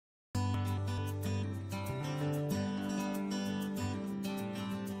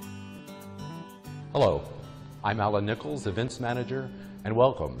Hello, I'm Alan Nichols, Events Manager, and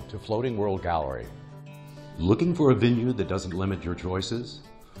welcome to Floating World Gallery. Looking for a venue that doesn't limit your choices?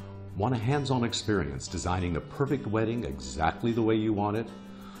 Want a hands-on experience designing the perfect wedding exactly the way you want it?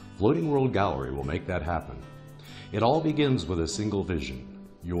 Floating World Gallery will make that happen. It all begins with a single vision,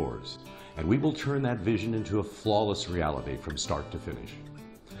 yours, and we will turn that vision into a flawless reality from start to finish.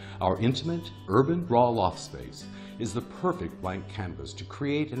 Our intimate, urban, raw loft space is the perfect blank canvas to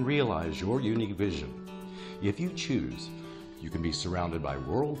create and realize your unique vision. If you choose, you can be surrounded by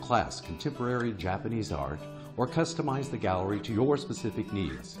world-class contemporary Japanese art or customize the gallery to your specific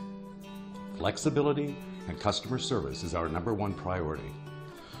needs. Flexibility and customer service is our #1 priority.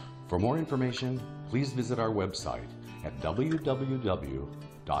 For more information, please visit our website at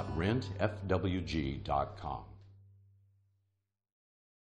www.rentfwg.com.